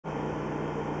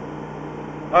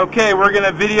Okay, we're going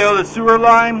to video the sewer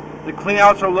line. The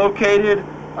cleanouts are located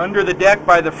under the deck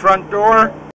by the front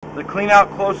door. The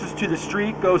cleanout closest to the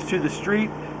street goes to the street.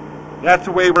 That's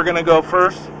the way we're going to go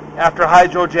first, after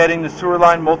hydrojetting the sewer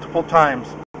line multiple times.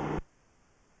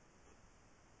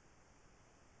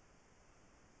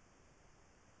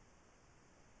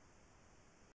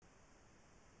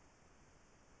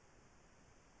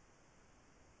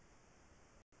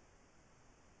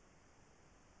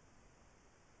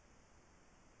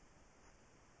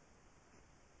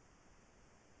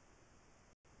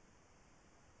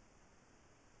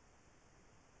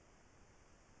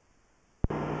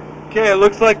 Okay, it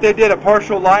looks like they did a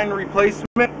partial line replacement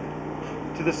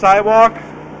to the sidewalk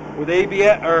with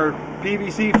ABS or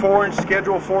PVC 4-inch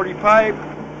Schedule 40 pipe.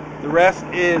 The rest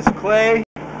is clay.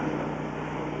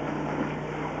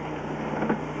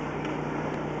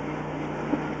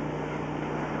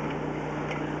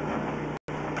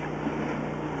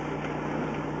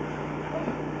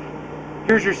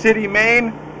 Here's your city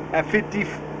main at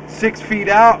 56 feet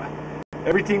out.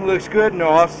 Everything looks good, no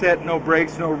offset, no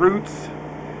breaks, no roots.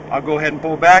 I'll go ahead and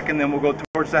pull back and then we'll go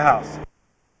towards the house.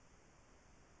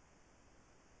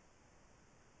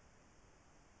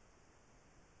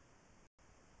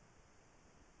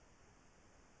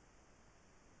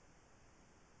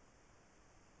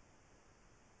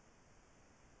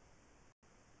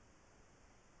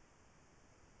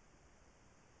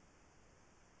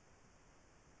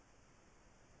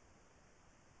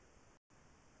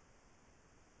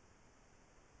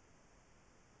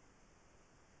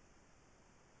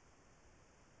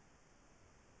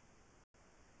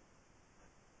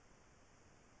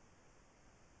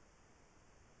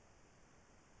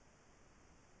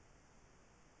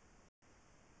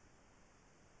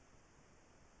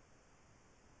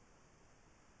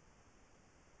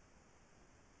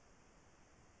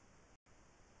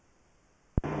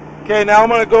 Okay, now I'm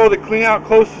going to go the clean out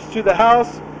closest to the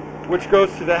house, which goes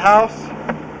to the house.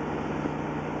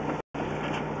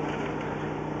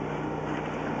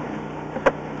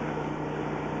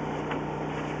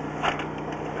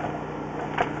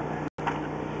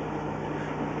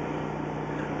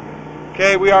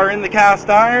 Okay, we are in the cast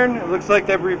iron. It looks like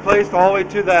they've replaced all the way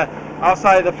to the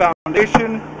outside of the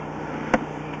foundation.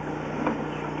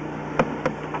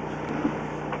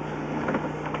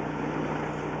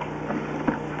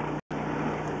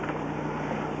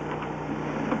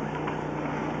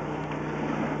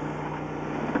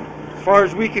 As far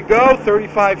as we could go,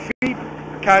 35 feet.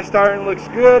 Cast iron looks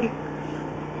good.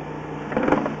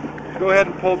 Go ahead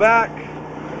and pull back.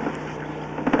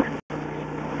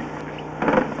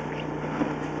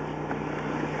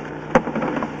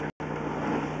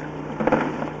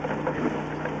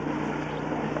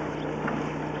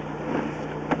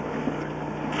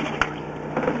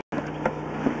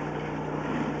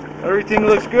 Everything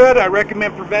looks good. I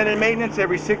recommend preventive maintenance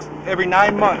every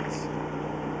 9 months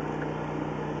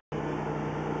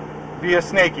via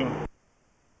snaking.